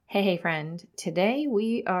Hey, friend. Today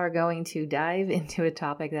we are going to dive into a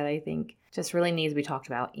topic that I think just really needs to be talked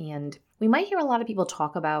about. And we might hear a lot of people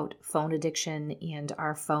talk about phone addiction and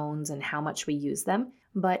our phones and how much we use them,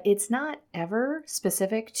 but it's not ever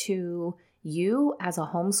specific to you as a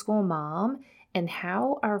homeschool mom and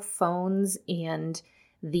how our phones and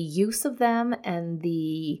the use of them and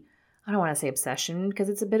I don't want to say obsession because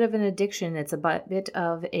it's a bit of an addiction. It's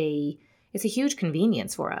a huge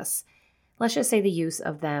convenience for us. Let's just say the use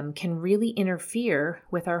of them can really interfere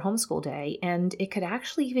with our homeschool day, and it could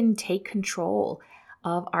actually even take control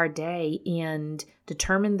of our day and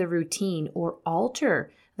determine the routine or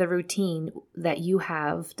alter the routine that you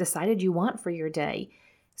have decided you want for your day.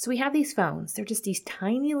 So we have these phones. They're just these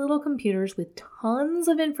tiny little computers with tons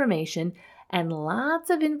of information and lots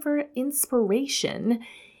of inspiration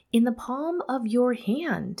in the palm of your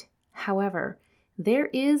hand. However, there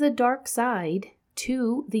is a dark side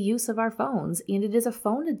to the use of our phones, and it is a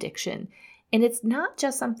phone addiction. And it's not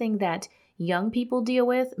just something that young people deal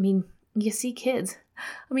with. I mean, you see kids.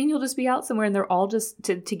 You'll just be out somewhere and they're all just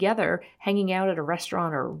together hanging out at a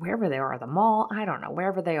restaurant or wherever they are, the mall, I don't know,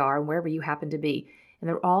 wherever they are, wherever you happen to be. And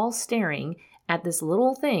they're all staring at this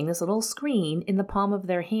little thing, this little screen in the palm of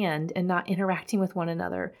their hand and not interacting with one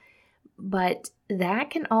another. But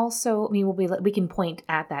that can also, we can point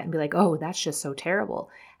at that and be like, oh, that's just so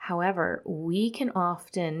terrible. However, we can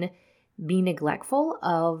often be neglectful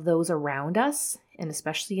of those around us, and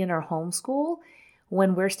especially in our homeschool,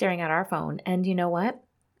 when we're staring at our phone. And you know what?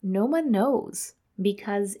 No one knows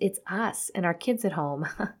because it's us and our kids at home.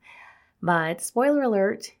 But spoiler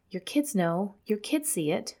alert, your kids know, your kids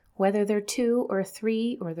see it, whether they're 2 or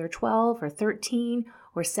 3 or they're 12 or 13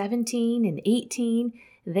 or 17 and 18,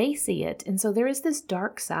 they see it. And so there is this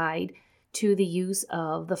dark side to the use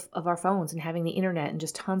of our phones and having the internet and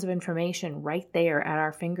just tons of information right there at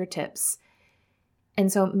our fingertips. And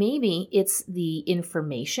so maybe it's the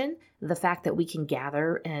information, the fact that we can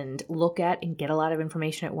gather and look at and get a lot of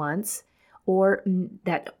information at once, or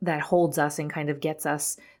that holds us and kind of gets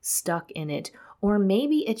us stuck in it. Or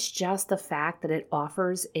maybe it's just the fact that it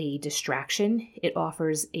offers a distraction, it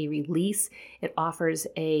offers a release, it offers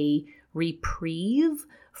a reprieve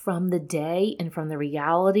from the day and from the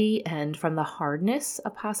reality and from the hardness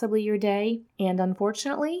of possibly your day. And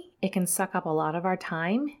unfortunately, it can suck up a lot of our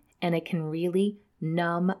time and it can really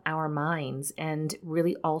numb our minds and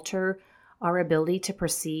really alter our ability to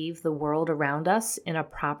perceive the world around us in a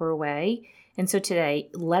proper way. And so today,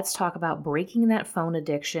 let's talk about breaking that phone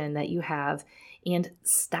addiction that you have and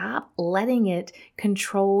stop letting it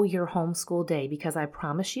control your homeschool day, because I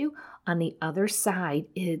promise you, on the other side,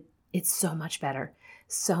 it's so much better.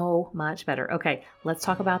 So much better. Okay, let's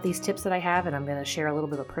talk about these tips that I have, and I'm going to share a little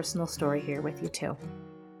bit of a personal story here with you too.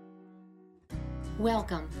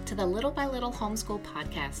 Welcome to the Little by Little Homeschool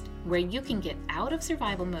Podcast, where you can get out of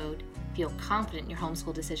survival mode, feel confident in your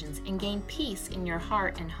homeschool decisions, and gain peace in your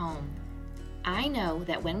heart and home. I know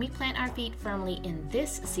that when we plant our feet firmly in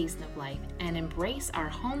this season of life and embrace our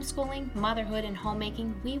homeschooling, motherhood, and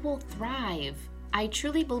homemaking, we will thrive. I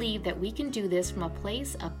truly believe that we can do this from a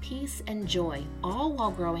place of peace and joy, all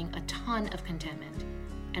while growing a ton of contentment.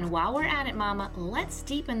 And while we're at it, Mama, let's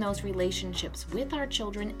deepen those relationships with our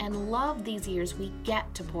children and love these years we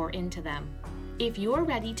get to pour into them. If you're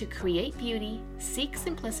ready to create beauty, seek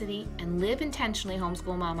simplicity, and live intentionally,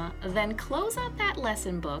 homeschool mama, then close out that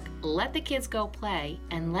lesson book, let the kids go play,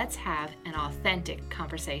 and let's have an authentic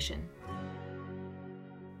conversation.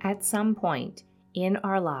 At some point in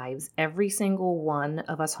our lives, every single one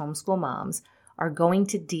of us homeschool moms are going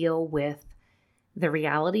to deal with the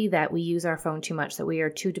reality that we use our phone too much, that we are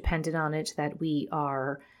too dependent on it, that we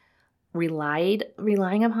are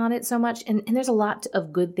relying upon it so much. And there's a lot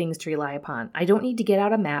of good things to rely upon. I don't need to get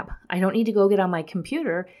out a map. I don't need to go get on my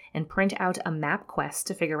computer and print out a map quest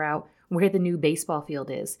to figure out where the new baseball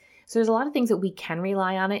field is. So there's a lot of things that we can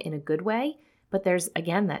rely on it in a good way. But there's,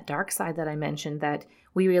 again, that dark side that I mentioned, that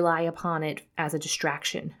we rely upon it as a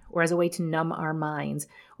distraction or as a way to numb our minds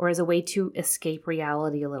or as a way to escape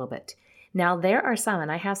reality a little bit. Now, there are some,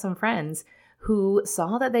 and I have some friends who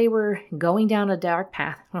saw that they were going down a dark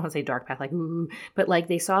path. I don't want to say dark path like, ooh, but like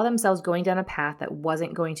they saw themselves going down a path that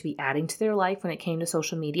wasn't going to be adding to their life when it came to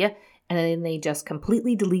social media. And then they just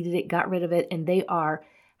completely deleted it, got rid of it, and they are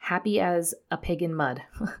happy as a pig in mud.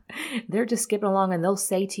 They're just skipping along and they'll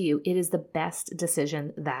say to you, it is the best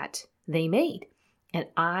decision that they made. And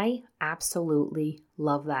I absolutely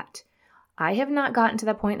love that. I have not gotten to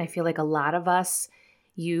that point. I feel like a lot of us,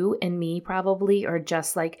 you and me probably, are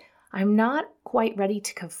just like, I'm not quite ready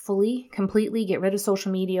to completely get rid of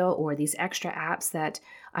social media or these extra apps that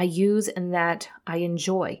I use and that I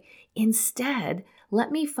enjoy. Instead,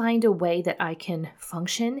 Let me find a way that I can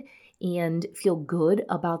function and feel good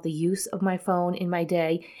about the use of my phone in my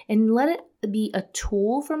day, and let it be a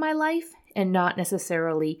tool for my life and not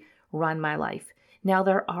necessarily run my life. Now,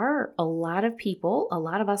 there are a lot of people, a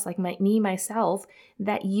lot of us like myself,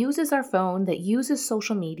 that uses our phone, that uses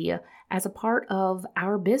social media as a part of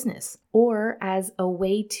our business or as a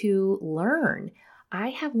way to learn. I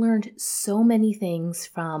have learned so many things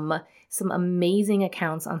from some amazing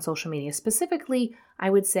accounts on social media, specifically, I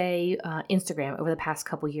would say Instagram over the past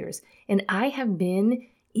couple years. And I have been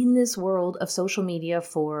in this world of social media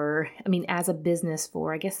as a business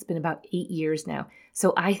I guess it's been about 8 years now.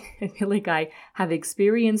 So I feel like I have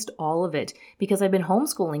experienced all of it because I've been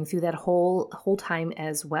homeschooling through that whole time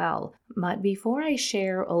as well. But before I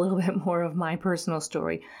share a little bit more of my personal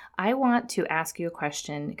story, I want to ask you a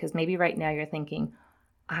question, because maybe right now you're thinking,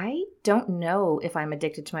 I don't know if I'm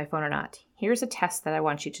addicted to my phone or not. Here's a test that I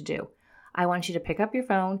want you to do. I want you to pick up your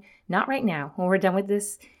phone, not right now, when we're done with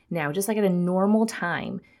this now, just like at a normal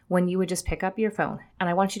time when you would just pick up your phone. And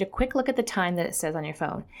I want you to quick look at the time that it says on your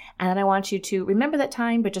phone. And then I want you to remember that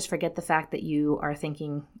time, but just forget the fact that you are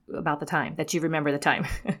thinking about the time, that you remember the time.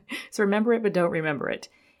 So remember it, but don't remember it.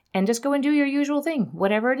 And just go and do your usual thing,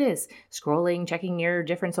 whatever it is. Scrolling, checking your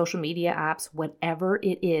different social media apps, whatever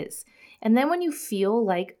it is. And then when you feel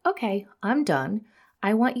like, okay, I'm done,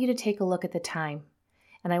 I want you to take a look at the time.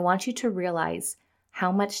 And I want you to realize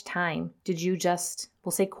how much time did you just,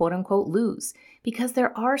 we'll say, quote unquote, lose? Because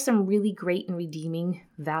there are some really great and redeeming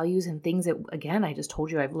values and things that, again, I just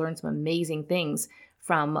told you I've learned some amazing things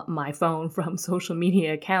from my phone, from social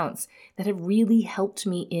media accounts that have really helped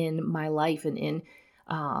me in my life and in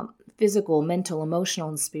physical, mental, emotional,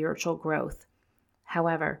 and spiritual growth.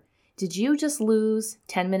 However, did you just lose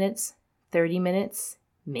 10 minutes, 30 minutes?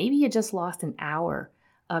 Maybe you just lost an hour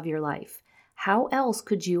of your life. How else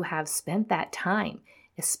could you have spent that time,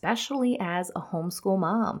 especially as a homeschool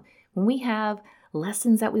mom? When we have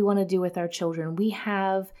lessons that we want to do with our children, we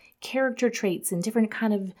have character traits and different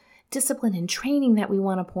kind of discipline and training that we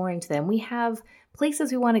want to pour into them. We have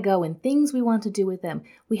places we want to go and things we want to do with them.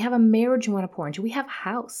 We have a marriage we want to pour into. We have a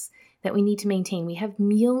house that we need to maintain. We have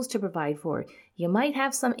meals to provide for. You might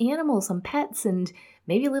have some animals, some pets, and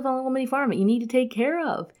maybe live on a little mini farm that you need to take care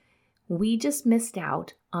of. We just missed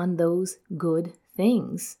out on those good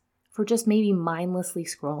things for just maybe mindlessly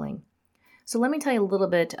scrolling. So let me tell you a little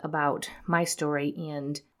bit about my story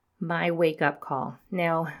and my wake-up call.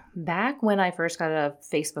 Now, back when I first got a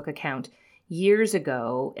Facebook account years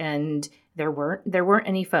ago, and there weren't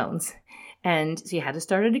any phones, and so you had to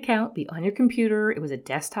start an account, be on your computer. It was a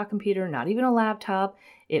desktop computer, not even a laptop.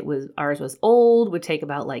 Ours was old, would take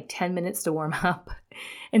about like 10 minutes to warm up.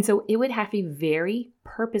 And so it would have to be very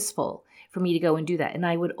purposeful for me to go and do that. And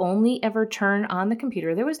I would only ever turn on the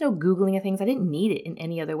computer. There was no Googling of things. I didn't need it in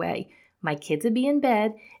any other way. My kids would be in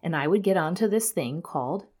bed and I would get onto this thing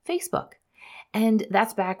called Facebook. And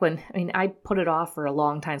that's back when, I put it off for a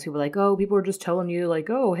long time. So people were like, oh, people are just telling you like,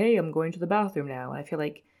 oh, hey, I'm going to the bathroom now. And I feel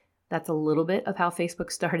like that's a little bit of how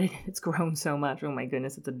Facebook started. It's grown so much. Oh my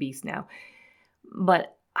goodness, it's a beast now.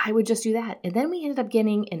 But I would just do that. And then we ended up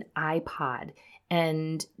getting an iPod.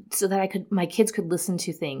 And so that my kids could listen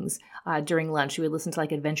to things during lunch. We would listen to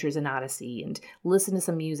like Adventures in Odyssey and listen to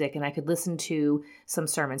some music, and I could listen to some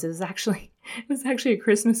sermons. It was actually a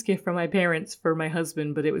Christmas gift from my parents for my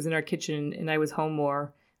husband, but it was in our kitchen and I was home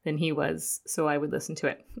more than he was, so I would listen to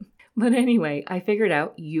it. But anyway, I figured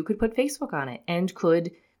out you could put Facebook on it and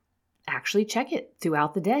could actually check it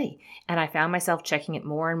throughout the day. And I found myself checking it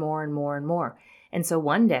more and more and more and more. And so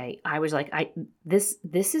one day I was like, this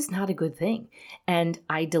is not a good thing. And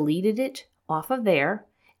I deleted it off of there.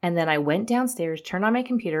 And then I went downstairs, turned on my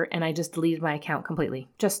computer, and I just deleted my account completely,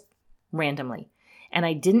 just randomly. And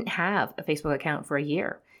I didn't have a Facebook account for a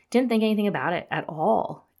year. Didn't think anything about it at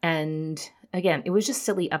all. And again, it was just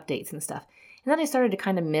silly updates and stuff. And then I started to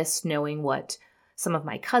kind of miss knowing what some of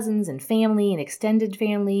my cousins and family and extended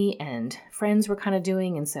family and friends were kind of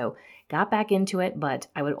doing. And so got back into it, but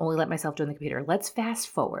I would only let myself do it on the computer. Let's fast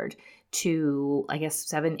forward to,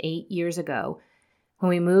 7, 8 years ago when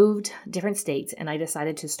we moved different states and I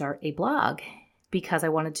decided to start a blog because I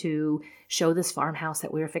wanted to show this farmhouse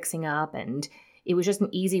that we were fixing up, and it was just an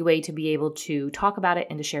easy way to be able to talk about it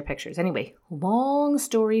and to share pictures. Anyway, long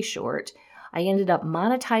story short, I ended up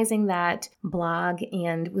monetizing that blog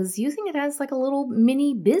and was using it as like a little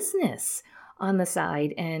mini business on the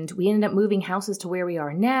side. And we ended up moving houses to where we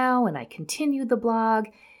are now, and I continued the blog.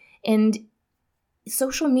 And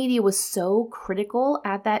social media was so critical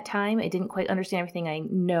at that time. I didn't quite understand everything I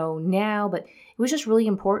know now, but it was just really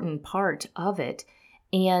important part of it.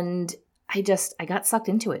 And I got sucked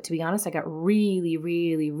into it. To be honest, I got really,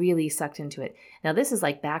 really, really sucked into it. Now, this is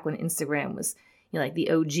like back when Instagram was, like the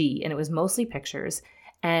OG, and it was mostly pictures.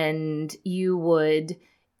 And you would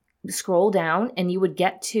scroll down and you would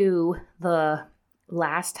get to the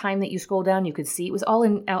last time that you scroll down, you could see it was all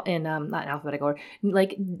in not in alphabetical order,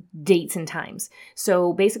 like dates and times.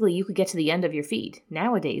 So basically you could get to the end of your feed.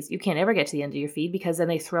 Nowadays, you can't ever get to the end of your feed because then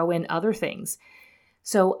they throw in other things.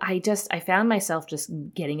 So I found myself just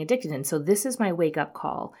getting addicted. And so this is my wake up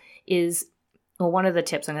call is, one of the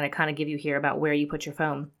tips I'm going to kind of give you here about where you put your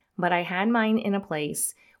phone. But I had mine in a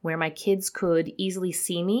place where my kids could easily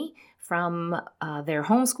see me from their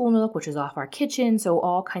homeschool nook, which is off our kitchen. So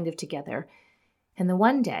all kind of together. And then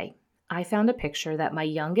one day I found a picture that my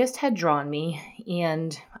youngest had drawn me.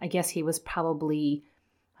 And I guess he was probably,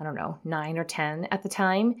 9 or 10 at the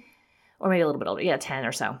time. Or maybe a little bit older. Yeah, 10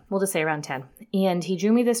 or so. We'll just say around 10. And he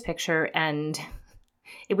drew me this picture, and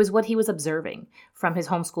it was what he was observing from his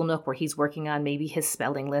homeschool nook where he's working on maybe his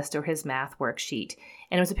spelling list or his math worksheet.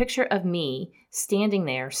 And it was a picture of me standing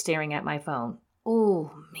there staring at my phone.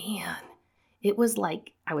 Oh, man. It was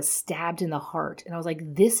like I was stabbed in the heart. And I was like,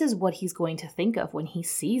 this is what he's going to think of when he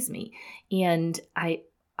sees me. And I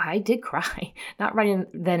did cry, not right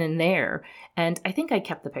then and there. And I think I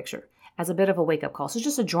kept the picture as a bit of a wake-up call. So it's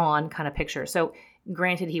just a drawn kind of picture. So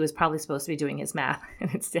granted, he was probably supposed to be doing his math,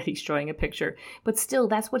 and instead he's drawing a picture. But still,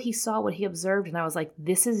 that's what he saw, what he observed. And I was like,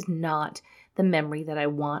 this is not the memory that I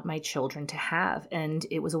want my children to have. And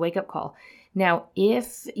it was a wake-up call. Now,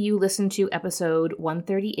 if you listen to episode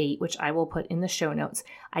 138, which I will put in the show notes,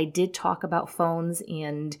 I did talk about phones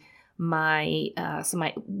and my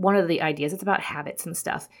one of the ideas. It's about habits and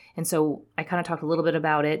stuff. And so I kind of talked a little bit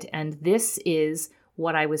about it. And this is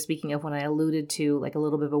what I was speaking of when I alluded to like a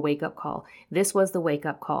little bit of a wake-up call. This was the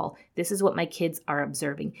wake-up call. This is what my kids are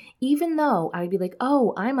observing. Even though I'd be like,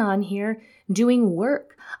 oh, I'm on here doing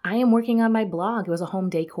work. I am working on my blog. It was a home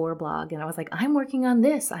decor blog. And I was like, I'm working on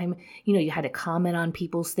this. You had to comment on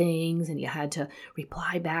people's things and you had to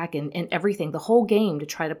reply back and everything, the whole game to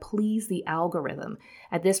try to please the algorithm.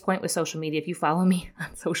 At this point with social media, if you follow me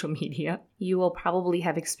on social media, you will probably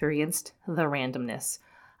have experienced the randomness.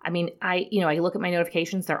 I mean, I look at my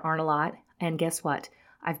notifications, there aren't a lot. And guess what?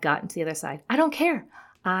 I've gotten to the other side. I don't care.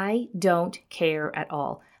 I don't care at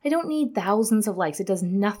all. I don't need thousands of likes. It does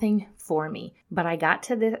nothing for me. But I got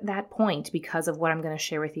to that point because of what I'm going to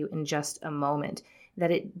share with you in just a moment, that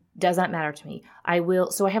it does not matter to me.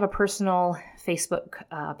 So I have a personal Facebook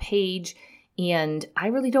page, and I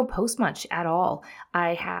really don't post much at all.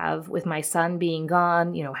 I have, with my son being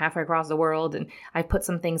gone, halfway across the world, and I put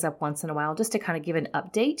some things up once in a while just to kind of give an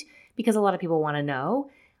update because a lot of people want to know.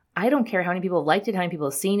 I don't care how many people have liked it, how many people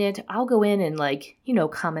have seen it. I'll go in and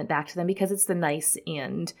comment back to them because it's the nice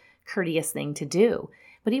and courteous thing to do.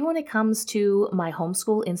 But even when it comes to my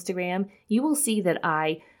homeschool Instagram, you will see that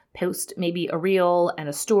I post maybe a reel and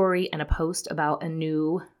a story and a post about a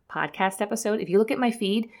new podcast episode. If you look at my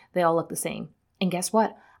feed, they all look the same. And guess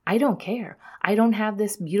what? I don't care. I don't have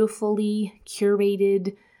this beautifully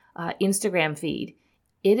curated Instagram feed.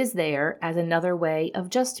 It is there as another way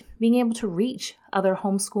of just being able to reach other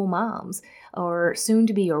homeschool moms or soon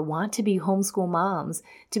to be or want to be homeschool moms,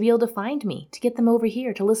 to be able to find me, to get them over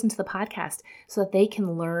here to listen to the podcast so that they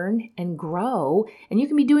can learn and grow. And you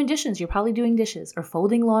can be doing dishes. You're probably doing dishes or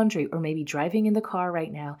folding laundry or maybe driving in the car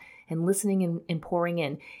right now and listening and pouring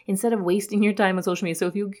in instead of wasting your time on social media. So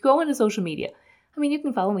if you go into social media, you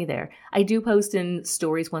can follow me there. I do post in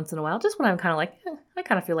stories once in a while, just when I'm kind of like, I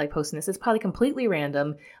kind of feel like posting this. It's probably completely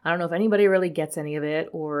random. I don't know if anybody really gets any of it,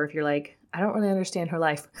 or if you're like, I don't really understand her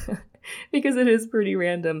life because it is pretty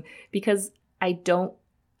random, because I'm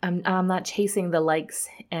not chasing the likes,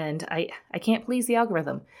 and I can't please the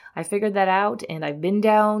algorithm. I figured that out, and I've been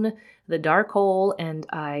down the dark hole and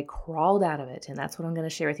I crawled out of it. And that's what I'm going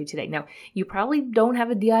to share with you today. Now, you probably don't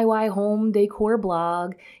have a DIY home decor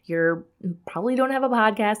blog. You probably don't have a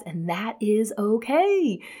podcast, and that is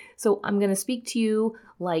okay. So I'm going to speak to you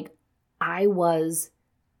like I was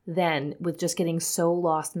then, with just getting so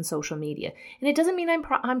lost in social media. And it doesn't mean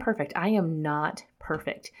I'm perfect. I am not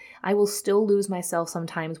perfect. I will still lose myself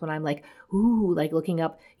sometimes when I'm like looking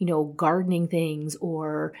up, gardening things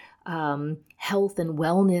or health and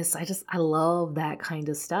wellness. I love that kind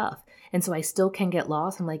of stuff. And so I still can get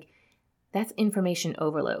lost. I'm like, that's information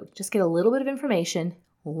overload. Just get a little bit of information,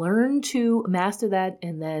 learn to master that,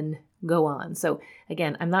 and then go on. So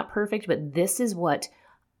again, I'm not perfect, but this is what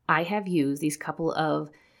I have used, these couple of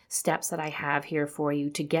steps that I have here for you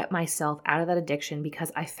to get myself out of that addiction,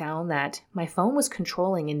 because I found that my phone was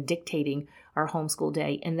controlling and dictating our homeschool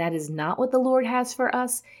day. And that is not what the Lord has for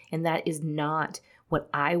us. And that is not what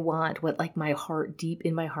I want, what like my heart, deep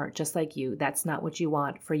in my heart, just like you, that's not what you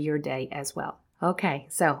want for your day as well. Okay,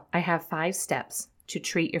 so I have 5 steps to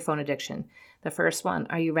treat your phone addiction. The first one,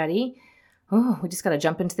 are you ready? Oh, we just got to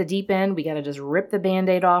jump into the deep end. We got to just rip the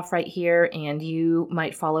Band-Aid off right here, and you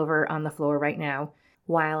might fall over on the floor right now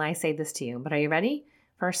while I say this to you. But are you ready?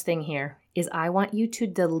 First thing here is I want you to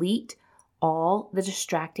delete all the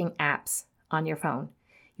distracting apps on your phone.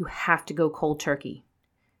 You have to go cold turkey.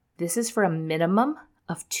 This is for a minimum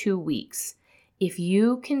of 2 weeks. If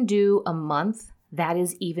you can do a month, that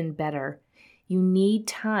is even better. You need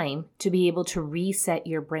time to be able to reset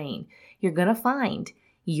your brain. You're going to find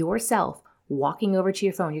yourself walking over to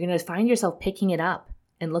your phone. You're going to find yourself picking it up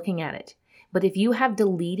and looking at it. But if you have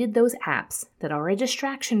deleted those apps that are a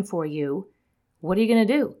distraction for you, what are you going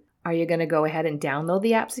to do? Are you going to go ahead and download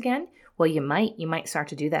the apps again? Well, you might start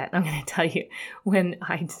to do that. I'm going to tell you, when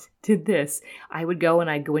I did this, I would go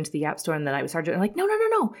and I'd go into the app store and then I would start doing like,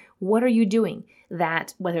 no. What are you doing?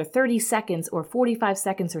 That whether 30 seconds or 45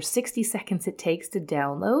 seconds or 60 seconds it takes to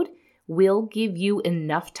download will give you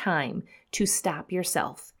enough time to stop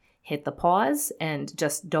yourself. Hit the pause and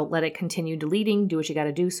just don't let it continue deleting. Do what you got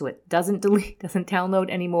to do so it doesn't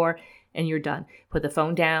download anymore, and you're done. Put the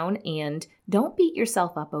phone down and don't beat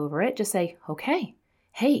yourself up over it. Just say, okay,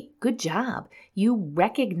 hey, good job. You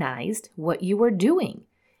recognized what you were doing,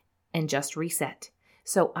 and just reset.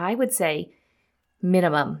 So I would say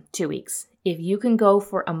minimum 2 weeks. If you can go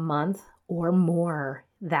for a month or more,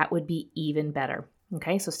 that would be even better.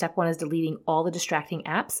 Okay, so step 1 is deleting all the distracting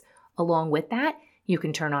apps. Along with that, you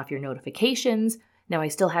can turn off your notifications. Now, I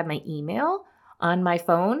still have my email on my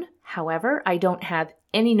phone. However, I don't have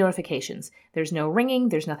any notifications. There's no ringing.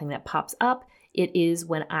 There's nothing that pops up. It is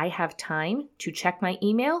when I have time to check my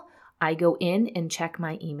email, I go in and check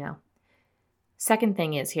my email. Second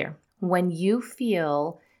thing is here, when you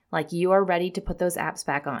feel like you are ready to put those apps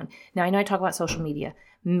back on. Now, I know I talk about social media.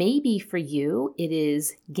 Maybe for you, it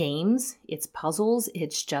is games, it's puzzles,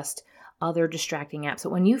 it's just other distracting apps.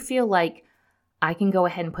 But when you feel like I can go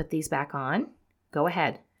ahead and put these back on, go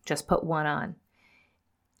ahead. Just put one on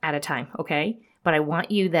at a time, okay? But I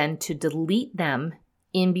want you then to delete them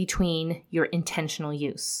in between your intentional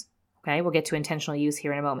use, okay? We'll get to intentional use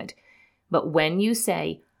here in a moment. But when you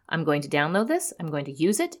say, I'm going to download this, I'm going to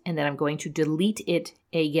use it, and then I'm going to delete it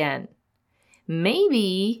again.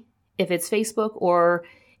 Maybe if it's Facebook or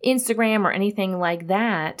Instagram or anything like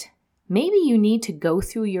that, maybe you need to go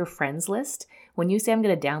through your friends list. When you say I'm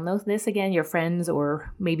going to download this again, your friends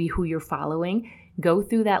or maybe who you're following, go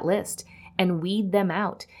through that list and weed them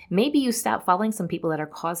out. Maybe you stop following some people that are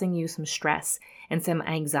causing you some stress and some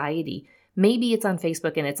anxiety. Maybe it's on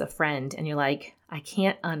Facebook and it's a friend and you're like, I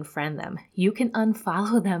can't unfriend them. You can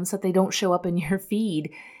unfollow them so that they don't show up in your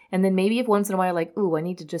feed. And then maybe if once in a while you're like, ooh, I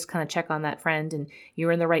need to just kind of check on that friend and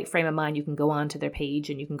you're in the right frame of mind, you can go on to their page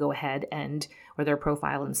and you can go ahead or their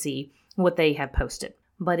profile and see what they have posted.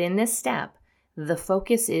 But in this step, the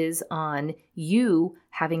focus is on you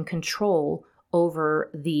having control over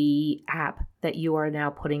the app that you are now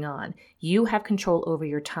putting on. You have control over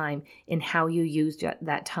your time and how you use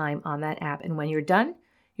that time on that app. And when you're done,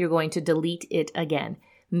 you're going to delete it again.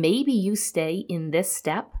 Maybe you stay in this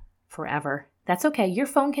step forever. That's okay. Your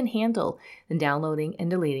phone can handle the downloading and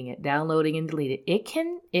deleting it, downloading and delete it.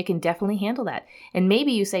 It can definitely handle that. And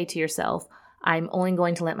maybe you say to yourself, I'm only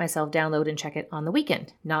going to let myself download and check it on the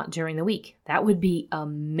weekend, not during the week. That would be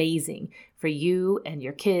amazing for you and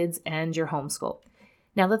your kids and your homeschool.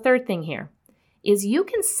 Now, the third thing here is you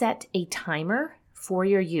can set a timer for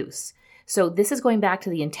your use. So this is going back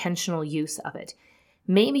to the intentional use of it.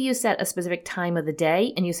 Maybe you set a specific time of the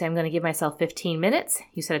day and you say, I'm going to give myself 15 minutes.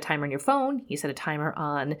 You set a timer on your phone. You set a timer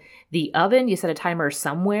on the oven. You set a timer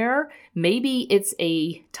somewhere. Maybe it's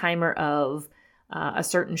a timer of a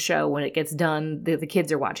certain show. When it gets done, the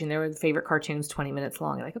kids are watching their favorite cartoons 20 minutes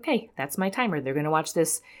long. You're like, okay, that's my timer. They're going to watch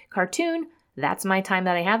this cartoon. That's my time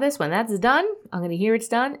that I have this. When that's done, I'm going to hear it's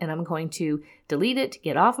done and I'm going to delete it,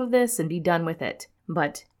 get off of this and be done with it.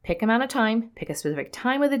 But pick amount of time, pick a specific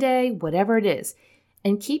time of the day, whatever it is,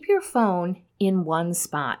 and keep your phone in one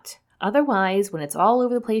spot. Otherwise, when it's all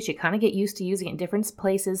over the place, you kind of get used to using it in different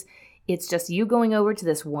places. It's just you going over to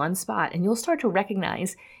this one spot and you'll start to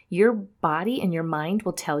recognize your body and your mind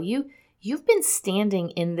will tell you you've been standing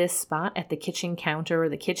in this spot at the kitchen counter or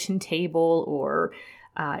the kitchen table or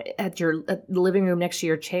at your living room next to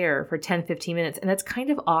your chair for 10, 15 minutes. And that's kind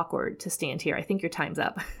of awkward to stand here. I think your time's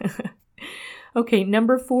up. Okay,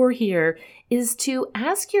 number 4 here is to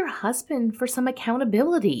ask your husband for some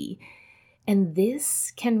accountability. And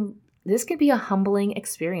this can This could be a humbling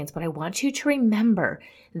experience, but I want you to remember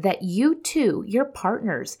that you two, you're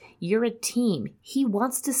partners, you're a team. He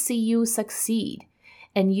wants to see you succeed.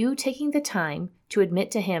 And you taking the time to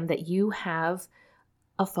admit to him that you have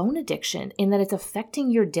a phone addiction and that it's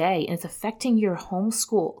affecting your day and it's affecting your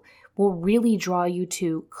homeschool will really draw you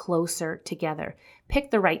two closer together. Pick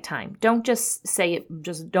the right time. Don't just say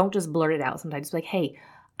it, don't just blurt it out sometimes. It's like, hey,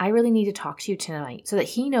 I really need to talk to you tonight, so that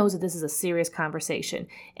he knows that this is a serious conversation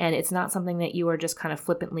and it's not something that you are just kind of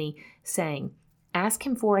flippantly saying. Ask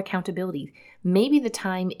him for accountability. Maybe the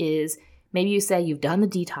time is, maybe you say you've done the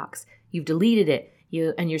detox, you've deleted it,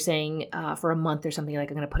 and you're saying for a month or something, like,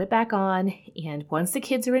 I'm going to put it back on, and once the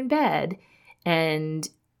kids are in bed, and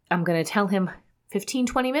I'm going to tell him 15,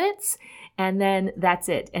 20 minutes, and then that's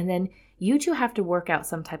it. And then you two have to work out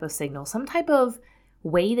some type of signal, some type of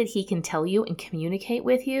way that he can tell you and communicate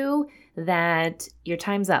with you that your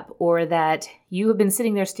time's up, or that you have been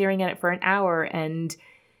sitting there staring at it for an hour and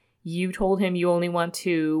you told him you only want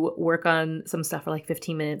to work on some stuff for like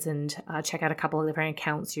 15 minutes and check out a couple of different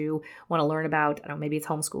accounts you want to learn about. I don't know, maybe it's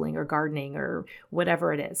homeschooling or gardening or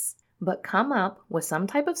whatever it is. But come up with some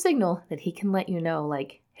type of signal that he can let you know,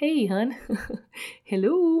 like, hey, hon,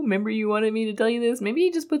 hello, remember you wanted me to tell you this? Maybe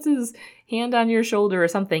he just puts his hand on your shoulder or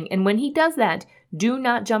something. And when he does that, do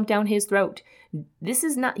not jump down his throat. This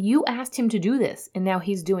is not, you asked him to do this, and now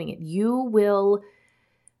he's doing it. You will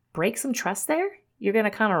break some trust there. You're going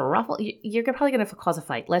to kind of ruffle, you're probably going to cause a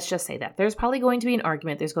fight. Let's just say that. There's probably going to be an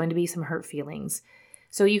argument. There's going to be some hurt feelings.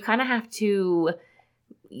 So you kind of have to,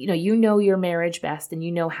 you know your marriage best and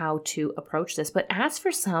you know how to approach this, but ask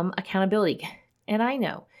for some accountability. And I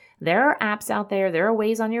know there are apps out there, there are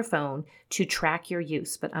ways on your phone to track your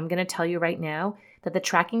use, but I'm going to tell you right now that the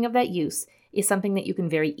tracking of that use is something that you can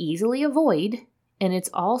very easily avoid, and it's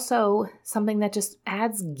also something that just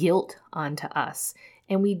adds guilt onto us,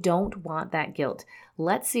 and we don't want that guilt.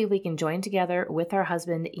 Let's see if we can join together with our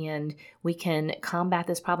husband and we can combat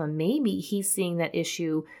this problem. Maybe he's seeing that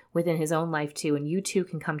issue within his own life too, and you two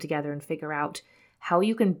can come together and figure out how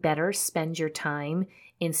you can better spend your time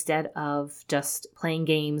instead of just playing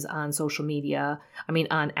games on social media,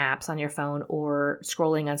 on apps on your phone, or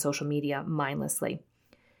scrolling on social media mindlessly.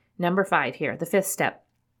 Number 5 here, the 5th step,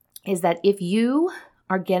 is that if you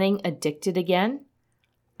are getting addicted again,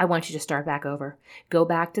 I want you to start back over. Go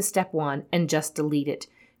back to step 1 and just delete it.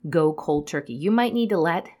 Go cold turkey. You might need to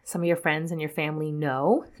let some of your friends and your family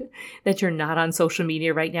know that you're not on social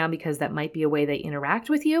media right now, because that might be a way they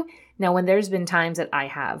interact with you. Now, when there's been times that I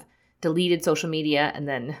have deleted social media and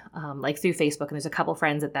then like through Facebook, and there's a couple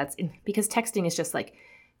friends that's in, because texting is just like,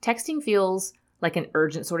 texting feels like an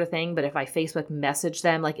urgent sort of thing, but if I Facebook message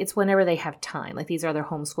them, like it's whenever they have time. Like these are their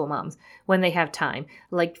homeschool moms, when they have time.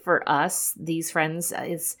 Like for us, these friends,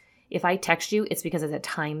 if I text you, it's because it's a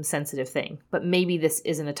time sensitive thing, but maybe this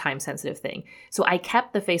isn't a time sensitive thing. So I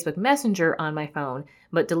kept the Facebook Messenger on my phone,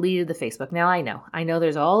 but deleted the Facebook. Now I know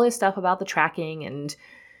there's all this stuff about the tracking and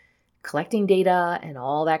collecting data and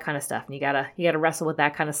all that kind of stuff. And you gotta wrestle with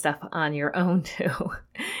that kind of stuff on your own too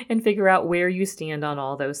and figure out where you stand on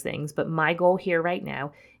all those things. But my goal here right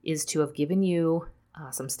now is to have given you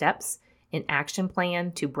some steps, an action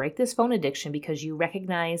plan to break this phone addiction, because you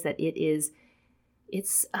recognize that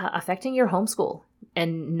it's affecting your homeschool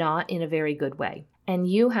and not in a very good way. And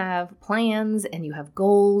you have plans and you have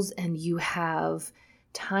goals and you have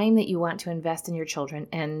time that you want to invest in your children.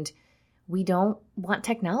 And we don't want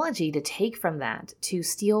technology to take from that, to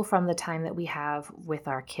steal from the time that we have with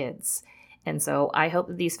our kids. And so I hope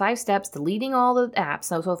that these 5 steps, deleting all the apps.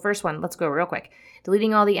 So the first one, let's go real quick.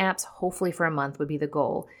 Deleting all the apps, hopefully for a month, would be the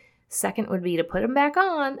goal. Second would be to put them back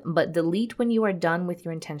on, but delete when you are done with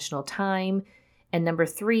your intentional time. And number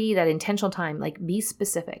 3, that intentional time, like be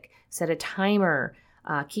specific, set a timer,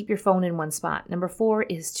 keep your phone in one spot. Number 4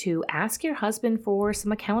 is to ask your husband for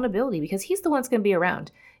some accountability, because he's the one that's going to be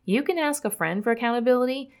around. You can ask a friend for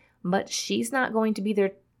accountability, but she's not going to be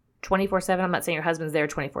there 24/7. I'm not saying your husband's there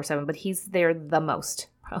 24/7, but he's there the most.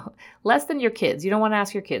 Less than your kids. You don't want to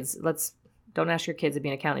ask your kids. Don't ask your kids to be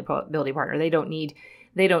an accountability partner. They don't need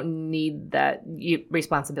that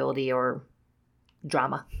responsibility or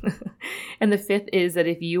drama. And the 5th is that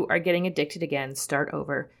if you are getting addicted again, start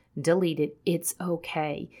over, delete it. It's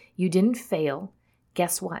okay. You didn't fail.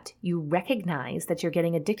 Guess what? You recognize that you're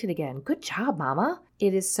getting addicted again. Good job, mama.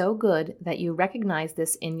 It is so good that you recognize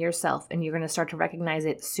this in yourself, and you're going to start to recognize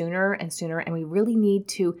it sooner and sooner. And we really need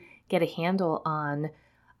to get a handle on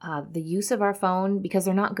the use of our phone, because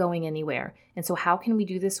they're not going anywhere. And so how can we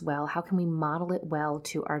do this well? How can we model it well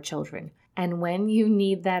to our children? And when you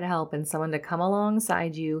need that help and someone to come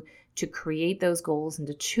alongside you to create those goals and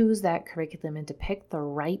to choose that curriculum and to pick the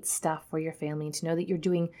right stuff for your family and to know that you're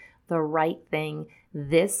doing the right thing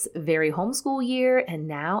this very homeschool year and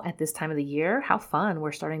now at this time of the year, how fun.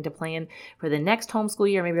 We're starting to plan for the next homeschool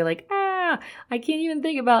year. Maybe you're like, I can't even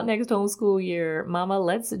think about next homeschool year. Mama,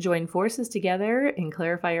 let's join forces together and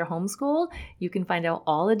clarify your homeschool. You can find out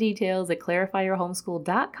all the details at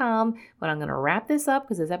clarifyyourhomeschool.com. But I'm going to wrap this up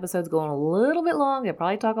because this episode's going a little bit long. I'll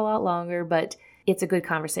probably talk a lot longer, but it's a good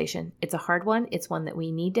conversation. It's a hard one. It's one that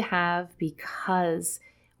we need to have because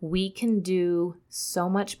we can do so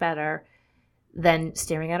much better than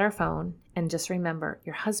staring at our phone. And just remember,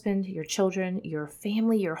 your husband, your children, your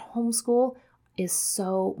family, your homeschool is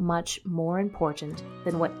so much more important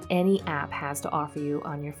than what any app has to offer you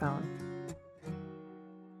on your phone.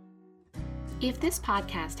 If this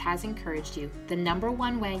podcast has encouraged you, the number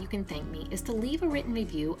one way you can thank me is to leave a written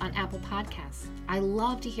review on Apple Podcasts. I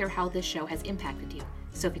love to hear how this show has impacted you.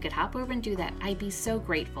 So if you could hop over and do that, I'd be so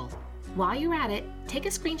grateful. While you're at it, take a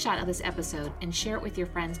screenshot of this episode and share it with your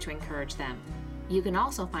friends to encourage them. You can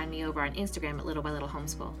also find me over on Instagram at Little by Little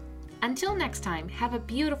Homeschool. Until next time, have a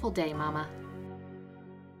beautiful day, Mama.